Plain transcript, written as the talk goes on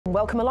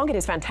Welcome along. It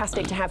is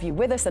fantastic to have you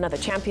with us. Another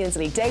Champions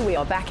League day. We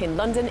are back in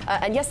London.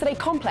 And yesterday,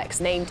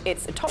 Complex named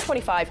its top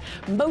 25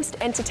 most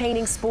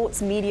entertaining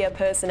sports media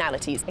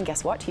personalities. And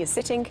guess what? He is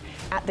sitting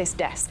at this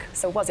desk.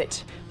 So was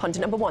it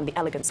pundit number 1, the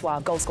elegant,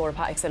 suave goalscorer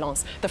par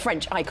excellence, the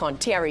French icon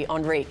Thierry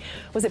Henry?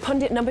 Was it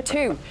pundit number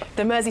 2,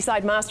 the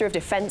Merseyside master of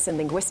defence and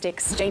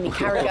linguistics, Jamie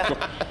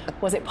Carragher?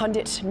 Was it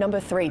pundit number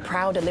 3,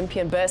 proud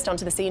Olympian, burst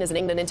onto the scene as an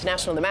England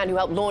international, the man who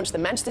helped launch the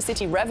Manchester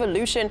City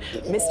revolution,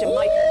 Mr.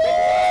 Mike?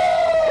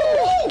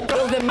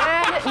 Will the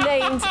man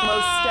named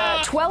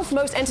 12th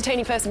most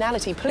entertaining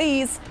personality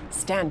please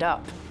stand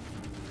up?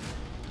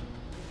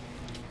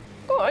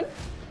 Go on.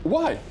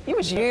 Why? It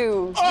was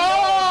you.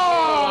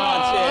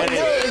 Oh!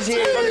 It was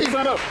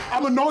you.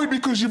 I'm annoyed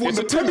because you've won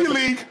the Premier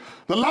League,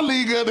 the La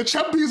Liga, the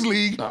Champions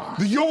League,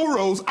 the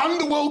Euros, and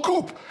the World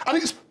Cup, and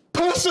it's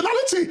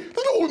personality.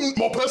 There's no one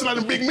more personality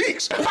than Big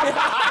Meeks. And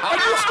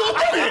you still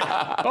get it.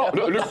 Oh,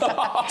 look.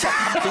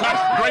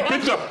 Great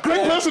picture.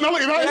 Great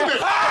personality, that, isn't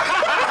it?